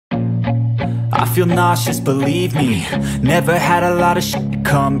I feel nauseous, believe me. Never had a lot of shit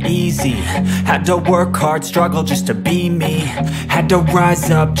come easy. Had to work hard, struggle just to be me. Had to rise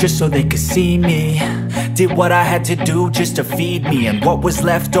up just so they could see me. Did what I had to do just to feed me, and what was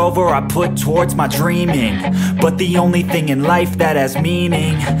left over I put towards my dreaming. But the only thing in life that has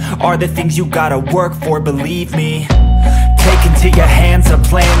meaning are the things you gotta work for, believe me. Take into your hands a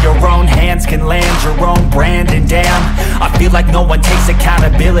plan, your own hands can land your own brand. And damn, I feel like no one takes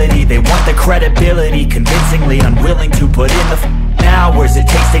accountability. They want the credibility, convincingly unwilling to put in the hours it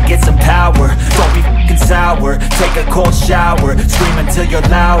takes to get some power. Don't be f***ing sour, take a cold shower. Scream until you're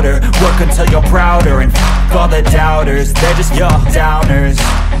louder, work until you're prouder. And f*** all the doubters, they're just your downers.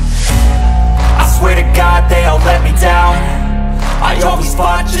 I swear to God they all let me down. I always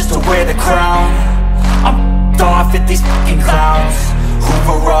fought just to wear the crown. I'm off at these fucking clowns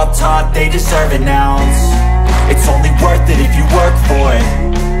who were all taught they deserve an ounce. It's only worth it if you work for it.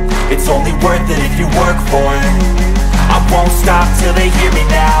 It's only worth it if you work for it. I won't stop till they hear me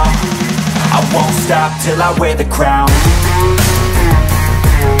now. I won't stop till I wear the crown.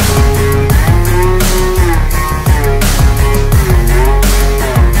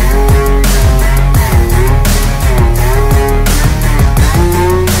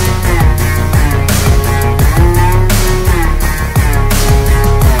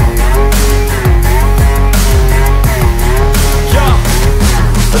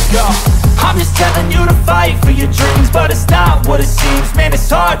 I'm just telling you to fight for your dreams, but it's not what it seems. Man, it's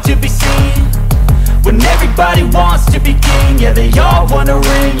hard to be seen when everybody wants to be king. Yeah, they all wanna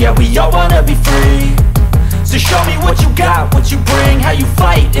ring, yeah, we all wanna be free. So show me what you got, what you bring, how you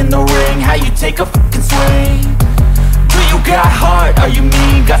fight in the ring, how you take a fucking swing. Do you got heart, are you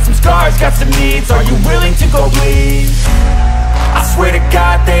mean? Got some scars, got some needs, are you willing to go bleed? I swear to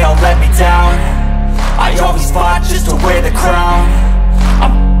God they all let me down. I always fought just to wear the crown.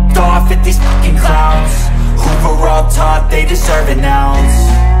 I'm off at these fucking clowns who were all taught they deserve an ounce.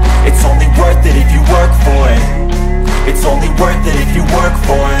 It's only worth it if you work for it. It's only worth it if you work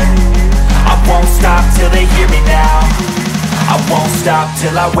for it. I won't stop till they hear me now. I won't stop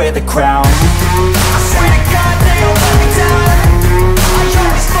till I wear the crown. I swear to God they all let me down. I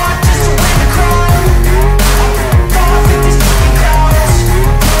always fought just to wear the crown. I'm off at these fucking clowns who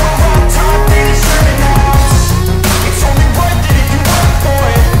were all taught they deserve an ounce. It's only worth it if you work for it. It's only worth it if you work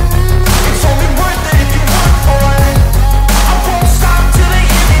for it. I won't stop till they hear me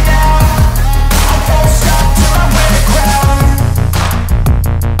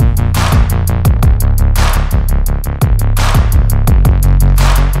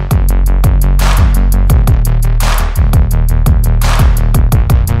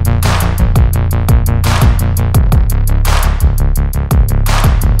now. I won't stop till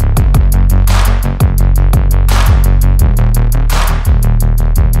I wear the crown.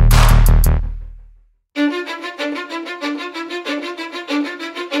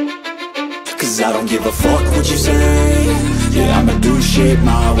 I don't give a fuck what you say. Yeah, I'ma do shit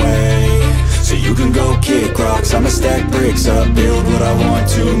my way. So you can go kick rocks, I'ma stack bricks up, build what I want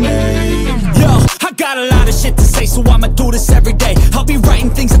to make. Yo, I got a lot of shit to say, so I'ma do this every day. I'll be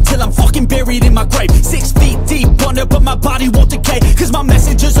writing things until I'm fucking buried in my grave. 6 feet deep under, but my body won't decay. Cause my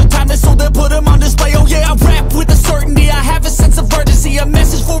messages are timeless, so they'll put them on display. Oh yeah, I rap with a certainty, I have a sense of urgency. A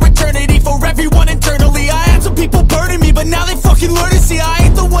message for eternity, for everyone internally. I had some people burning me, but now they fucking learn to see I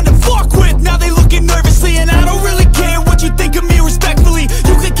ain't the one to fuck with. Now they looking nervously, and I don't really care what you think of me respectfully.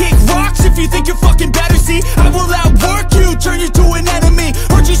 You can kick rocks if you think you're fucking better, see. I will outwork you, turn you to an enemy.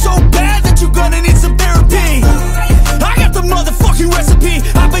 Hurt you so bad that you're gonna need some therapy. I got the motherfucking recipe.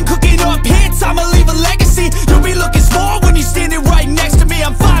 I've been cooking up hits, I'ma leave a legacy. You'll be looking small when you're standing right next to me.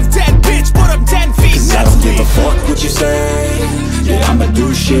 I'm 5'10", bitch, but I'm 10 feet. Cause I don't give a fuck what you say. Yeah, I'ma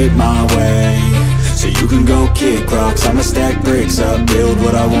do shit my way. So you can go kick rocks, I'ma stack bricks up, build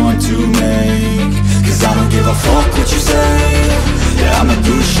what I want to make. Cause I don't give a fuck what you say. Yeah, I'ma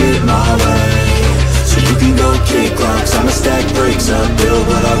do shit my way. So you can go kick rocks, I'ma stack bricks up, build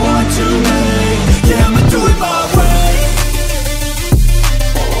what I want to make. Yeah, I'ma do it my way.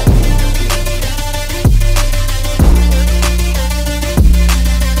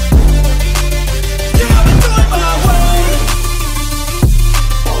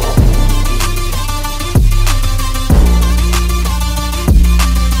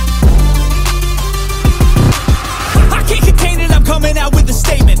 Coming out with a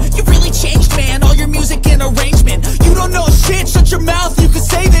statement. You really changed, man, all your music and arrangement. You don't know shit, shut your mouth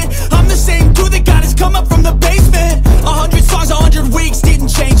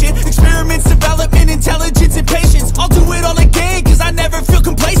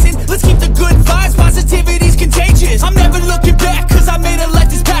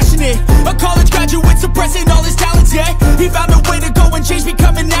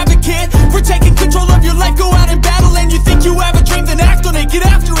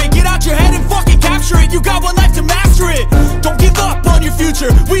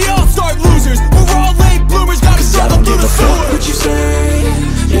future. We all start losers, we're all late bloomers, gotta struggle through the sewer. I don't give a fuck what you say.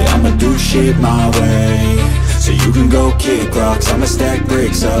 Yeah, I'ma do shit my way. So you can go kick rocks, I'ma stack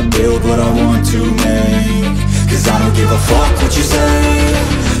bricks up, build what I want to make. Cause I don't give a fuck what you say.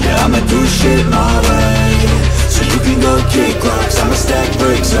 Yeah, I'ma do shit my way. So you can go kick rocks, I'ma stack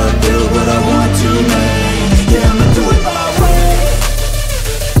bricks up, build what I want to make. Yeah, I'ma do it my way.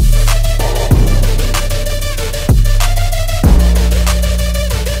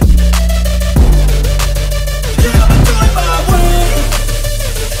 Yeah, I'ma do it my way.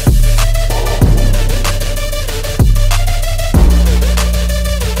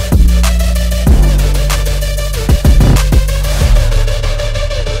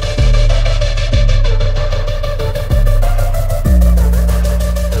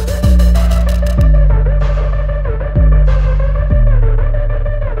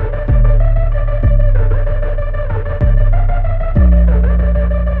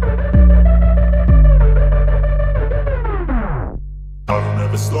 I don't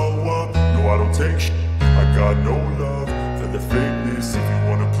ever slow up, no I don't take shit. I got no love for the fakeness. If you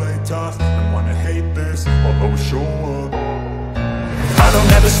wanna play tough and wanna hate this, I'll always show up. I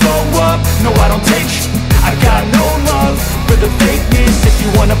don't ever slow up, no I don't take shit. I got no love for the fakeness. If you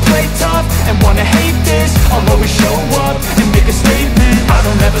wanna play tough and wanna hate this, I'll always show up and make a statement. I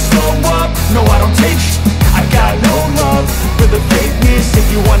don't ever slow up, no I don't take shit. I got no love for the fakeness. If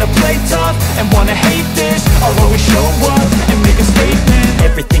you wanna play tough and wanna hate this, I'll always show up and make a statement.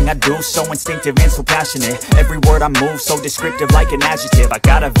 Everything I do so instinctive and so passionate. Every word I move so descriptive like an adjective. I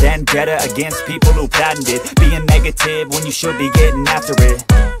got a vendetta against people who patented being negative when you should be getting after it.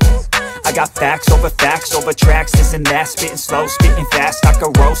 I got facts over tracks, this and that. Spitting slow, spitting fast, I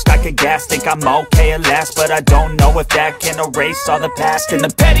could roast, I could gas. Think I'm okay at last, but I don't know if that can erase all the past. And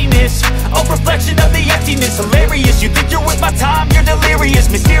the pettiness, a reflection of the emptiness. Hilarious, you think you're with my time, you're delirious.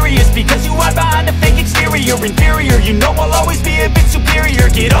 Mysterious, because you hide behind a fake exterior. Inferior, you know I'll always be a bit superior.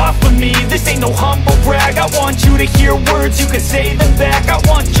 Get off of me, this ain't no humble brag. I want you to hear words, you can say them back. I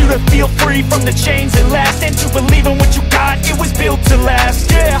want you to feel free from the chains that last, and to believe in what you got, it was built to last,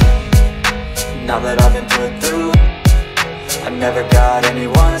 yeah. Now that I've been put through, I never got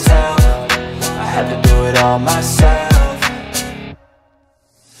anyone's help. I had to do it all myself.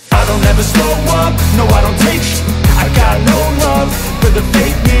 I don't ever slow up, no I don't take shit. I got no love for the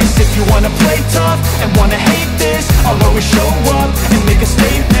fakeness. If you wanna play tough and wanna hate this, I'll always show up and make a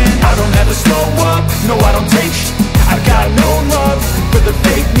statement. I don't ever slow up, no I don't take shit. I got no love for the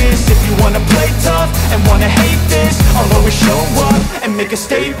fakeness. If you wanna play tough and wanna hate this, I'll always show up and make a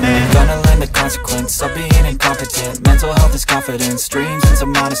statement. Gonna learn the consequence of being incompetent. Mental health is confidence, dreams and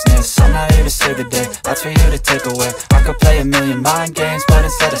some honestness. I'm not here to save the day, that's for you to take away. I could play a million mind games, but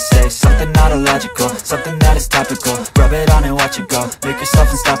instead I say something not illogical, something that is topical. Rub it on and watch it go, make yourself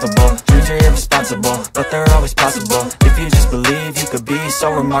unstoppable. Dreams are irresponsible, but they're always possible. If you just believe, you could be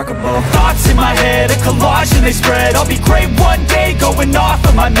so remarkable. Thoughts in my head, a collage and they spread. I'll be great one day, going off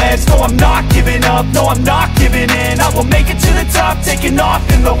of my meds. No, I'm not giving up, no, I'm not giving in. I will make it to the top, taking off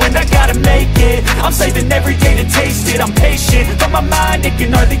in the wind. I gotta make it, I'm saving every day to taste it. I'm patient, but my mind, it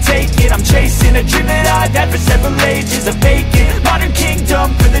can hardly take it. I'm chasing a dream that I've had for several ages. A vacant, modern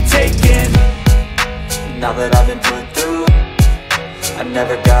kingdom for the taking. Now that I've been put through, I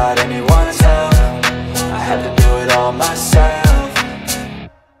never got anyone's help. I had to do it all myself.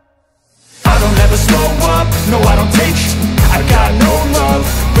 I don't ever slow up, no I don't take shit. I got no love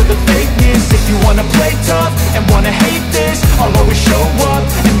for the fakeness. If you wanna play tough and wanna hate this, I'll always show up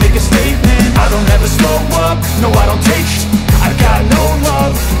and make a statement. I don't ever slow up, no I don't take shit. I got no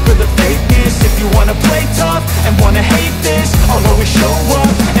love for the fakeness. If you wanna play tough and wanna hate this, I'll always show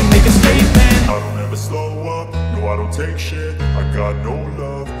up and make a statement. I don't ever slow up, no I don't take shit. I got no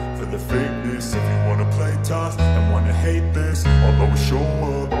love for the fakeness. If you wanna play tough and wanna hate this, I'll always show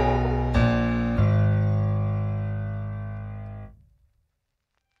up.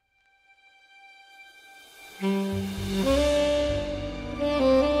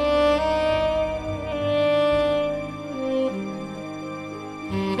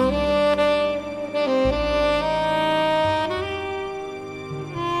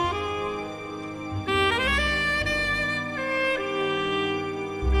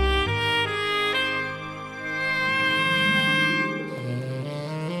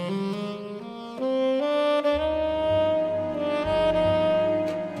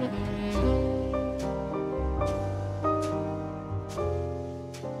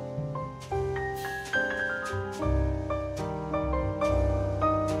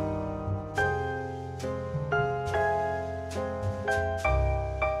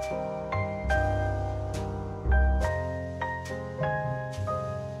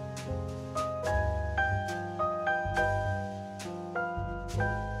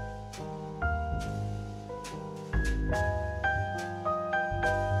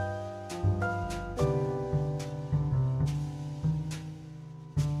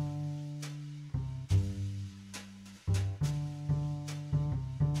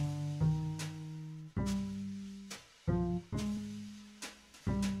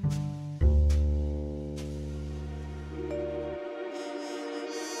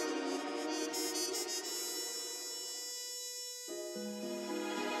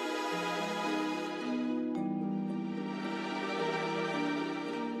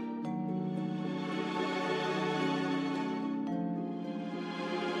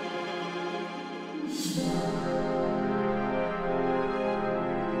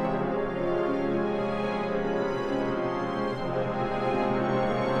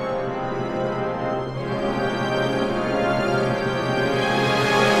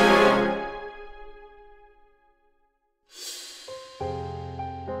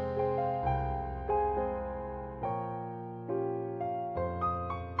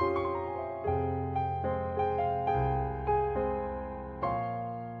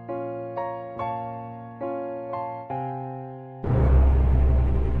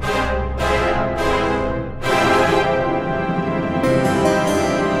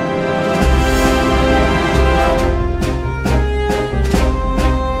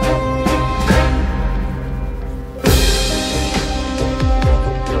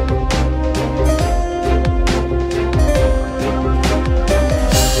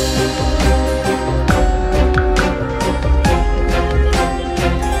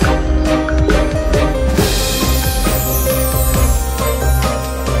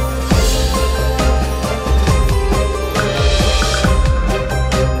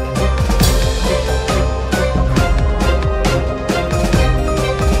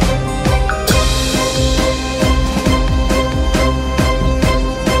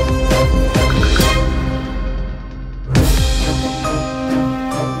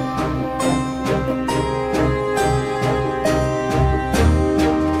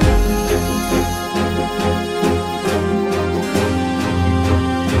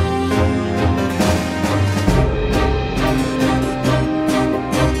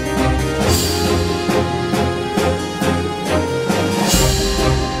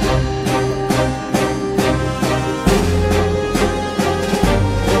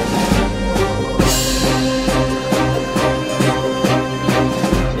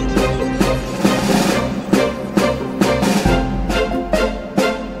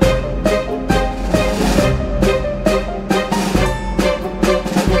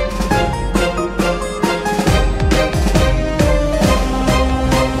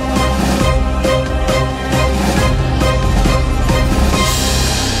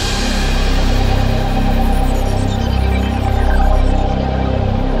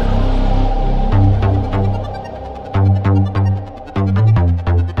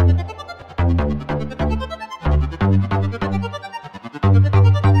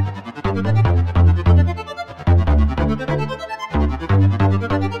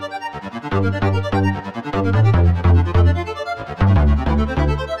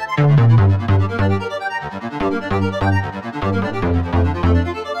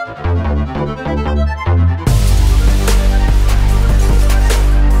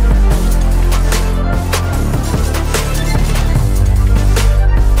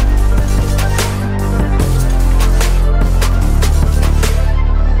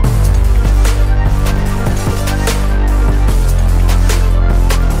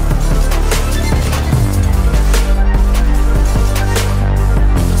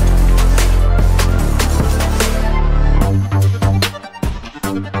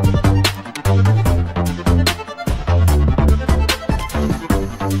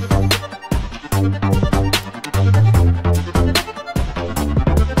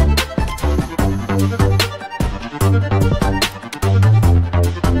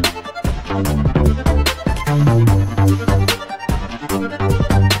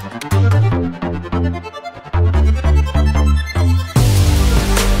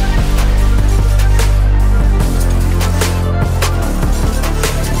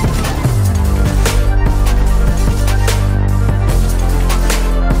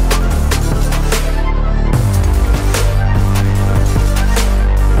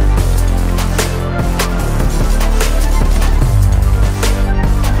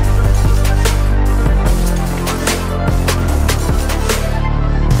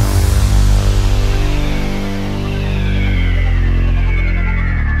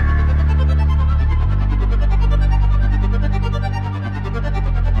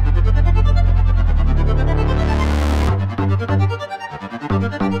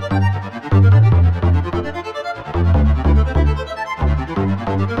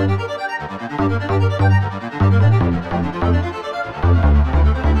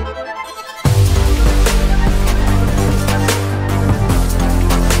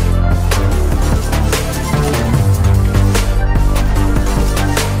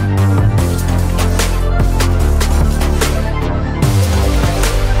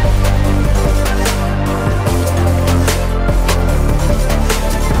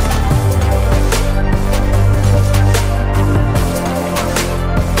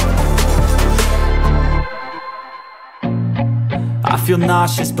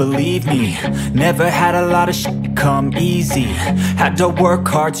 nauseous, believe me. Never had a lot of shit come easy. Had to work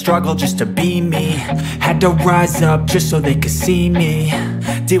hard, struggle just to be me. Had to rise up just so they could see me.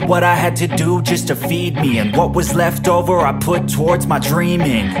 Did what I had to do just to feed me, and what was left over I put towards my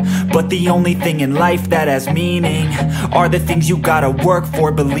dreaming. But the only thing in life that has meaning are the things you gotta work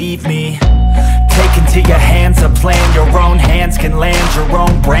for, believe me. Take into your hands a plan, your own hands can land your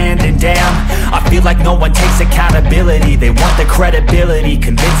own brand. And damn, I feel like no one takes accountability. They want the credibility,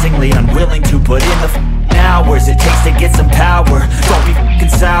 convincingly unwilling to put in the hours it takes to get some power. Don't be f***ing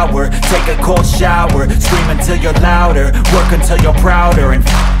sour, take a cold shower. Scream until you're louder, work until you're prouder. And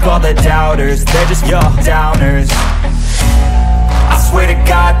f*** all the doubters, they're just your downers. I swear to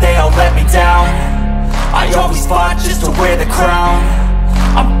God they all let me down. I always fought just to wear the crown.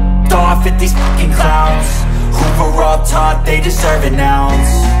 I'm off at these fucking clowns who were all taught they deserve an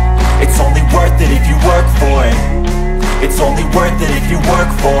ounce. It's only worth it if you work for it. It's only worth it if you work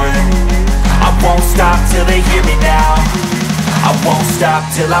for it. I won't stop till they hear me now. I won't stop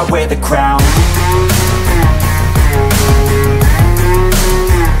till I wear the crown.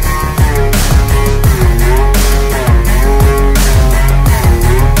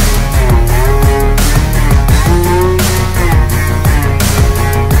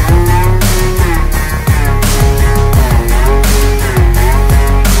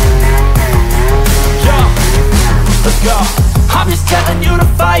 I'm just telling you to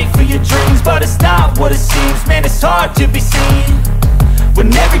fight for your dreams, but it's not what it seems. Man, it's hard to be seen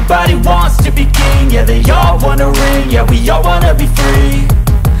when everybody wants to be king. Yeah, they all wanna ring, yeah, we all wanna be free.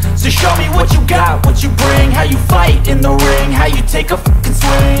 So show me what you got, what you bring, how you fight in the ring, how you take a fucking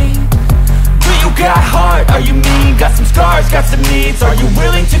swing. Do you got heart, are you mean? Got some scars, got some needs, are you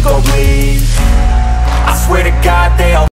willing to go bleed? I swear to God they all